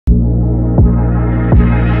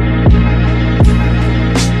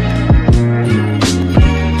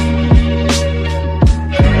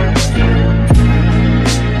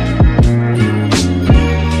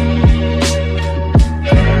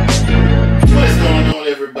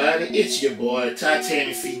it's your boy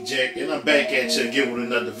TitanicFeet Jack, and I'm back at you again with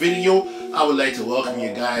another video. I would like to welcome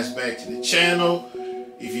you guys back to the channel.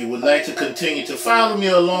 If you would like to continue to follow me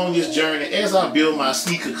along this journey as I build my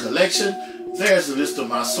sneaker collection, there's a list of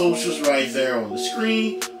my socials right there on the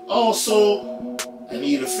screen. Also, I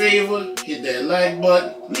need a favor, hit that like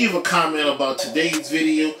button, leave a comment about today's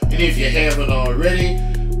video, and if you haven't already,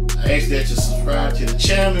 I ask that you subscribe to the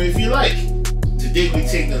channel if you like. Today we're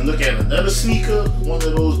taking a look at another sneaker, one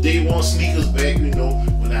of those day one sneakers back, you know,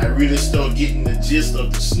 when I really started getting the gist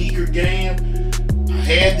of the sneaker game. I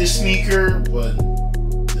had this sneaker, but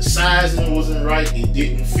the sizing wasn't right, it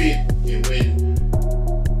didn't fit, and when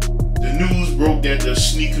the news broke that the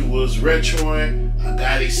sneaker was retroing, I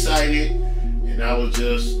got excited, and I was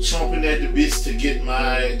just chomping at the bits to get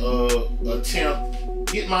my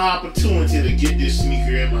opportunity to get this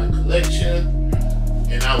sneaker in my collection.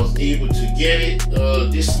 And I was able to get it.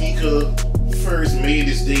 This sneaker first made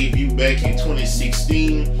its debut back in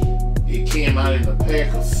 2016. It came out in a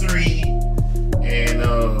pack of 3, and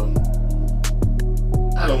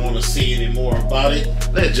I don't want to say any more about it.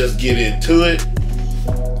 Let's just get into it.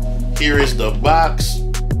 Here is the box.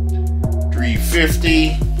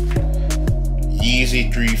 350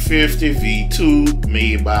 Yeezy 350 V2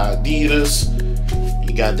 made by Adidas.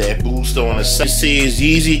 You got that boost on the side. It says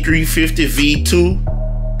Yeezy 350 V2.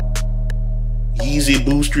 Yeezy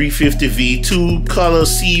Boost 350 V2, color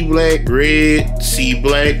sea black, red, sea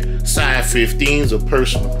black, size 15s, a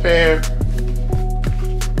personal pair.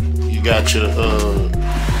 You got your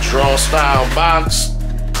draw style box.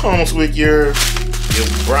 Comes with your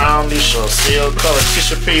brownish or sail color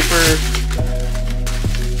tissue paper.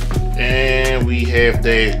 And we have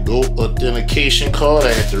that GOAT authentication card.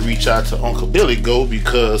 I had to reach out to Uncle Billy Goat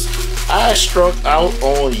because I struck out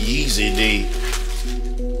on yeezyday.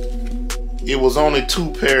 It was only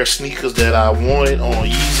 2 pair of sneakers that I wanted on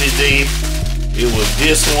yeezyday. It was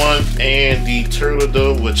this one and the Turtle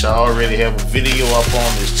Dove, which I already have a video up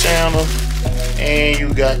on this channel. And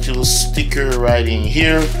you got your sticker right in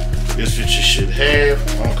here. This is what you should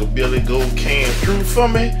have. Uncle Billy Goat came through for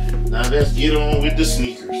me. Now let's get on with the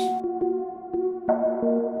sneakers.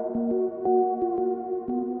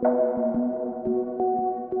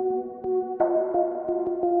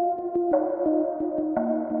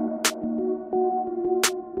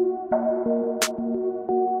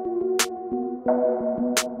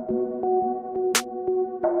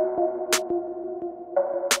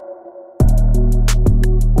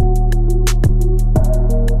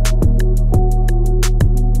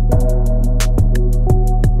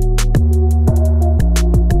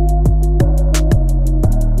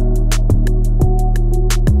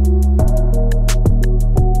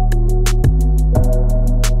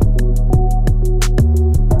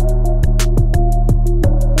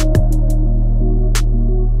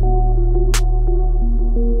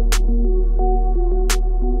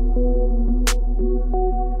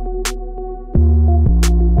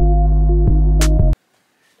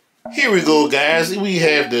 Here we go, guys. We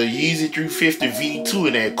have the Yeezy 350 V2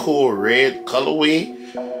 in that cool red colorway.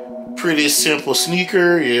 Pretty simple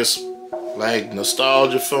sneaker. It's like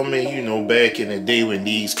nostalgia for me. You know, back in the day when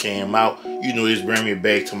these came out, you know, it's bringing me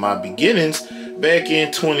back to my beginnings. Back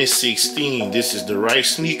in 2016, this is the right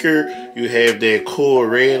sneaker. You have that cool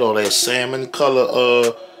red or that salmon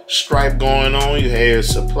color stripe going on. You have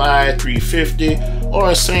Supply 350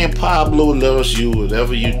 or St. Pablo loves you,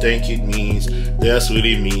 whatever you think it means, that's what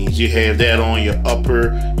it means. You have that on your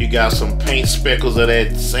upper. You got some paint speckles of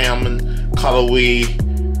that salmon colorway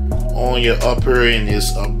on your upper, and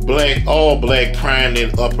it's a black, all black primed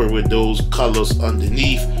upper with those colors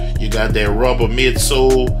underneath. You got that rubber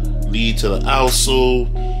midsole lead to the outsole.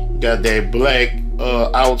 You got that black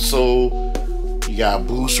outsole. You got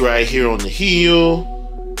Boost right here on the heel,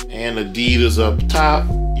 and Adidas up top.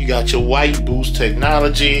 You got your white Boost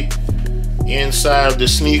technology. Inside of the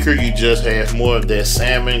sneaker, you just have more of that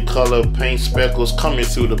salmon color paint speckles coming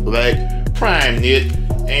through the black prime knit.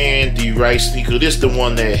 And the right sneaker, this is the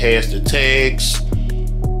one that has the tags.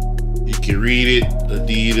 You can read it.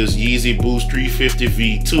 Adidas Yeezy Boost 350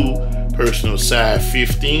 V2, personal size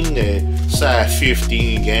 15. That size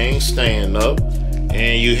 15 gang, stand up.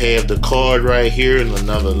 And you have the card right here in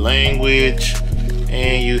another language.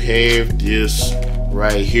 And you have this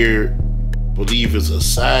right here, believe it's a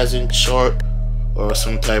sizing chart or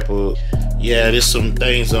some type of, yeah, there's some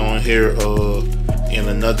things on here in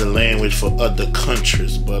another language for other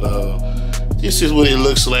countries, but this is what it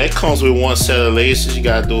looks like. It comes with one set of laces. You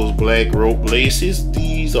got those black rope laces.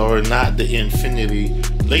 These are not the infinity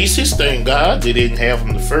laces, thank God. They didn't have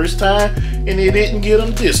them the first time, and they didn't get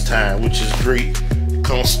them this time, which is great.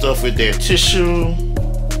 Comes stuffed with that tissue.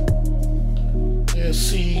 let's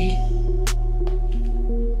see.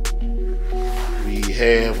 We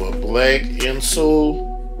have a black insole.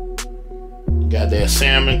 Got that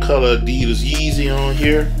salmon color Adidas Yeezy on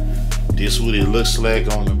here. This is what it looks like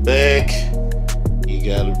on the back. You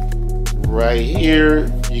got it right here.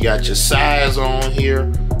 You got your size on here.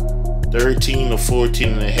 13 to 14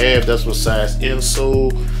 and a half. That's what size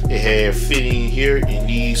insole. They have fitting here in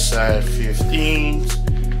these size 15s.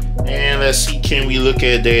 And let's see, can we look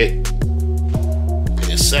at that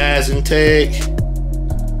sizing tag?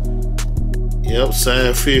 Yep,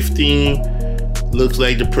 size 15. Looks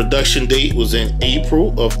like the production date was in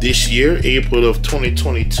April of this year, April of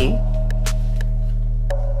 2022.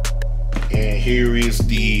 And here is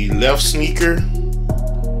the left sneaker.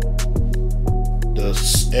 The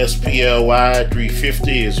SPLY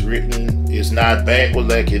 350 is written, is not backward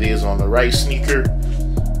like it is on the right sneaker.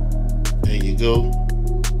 There you go.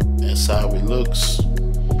 That's how it looks.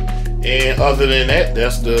 And other than that,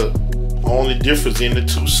 that's the only difference in the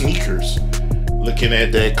two sneakers. Looking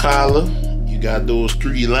at that collar, you got those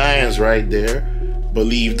 3 lines right there.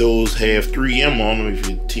 Believe those have 3M on them. If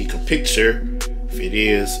you take a picture, if it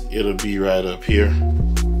is, it'll be right up here.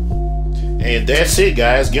 And that's it,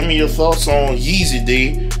 guys. Give me your thoughts on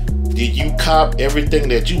yeezyday. Did you cop everything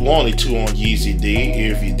that you wanted to on yeezyday?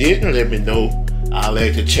 If you didn't, let me know. I'd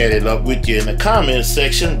like to chat it up with you in the comments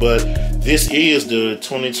section. But this is the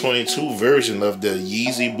 2022 version of the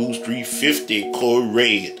Yeezy Boost 350 Core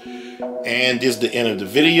Red. And this is the end of the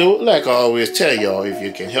video. Like I always tell y'all, if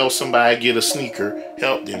you can help somebody get a sneaker,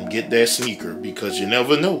 help them get that sneaker, because you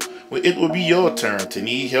never know when it will be your turn to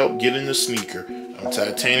need help getting the sneaker. I'm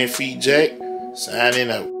TitanicFeet Jack,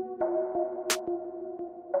 signing out.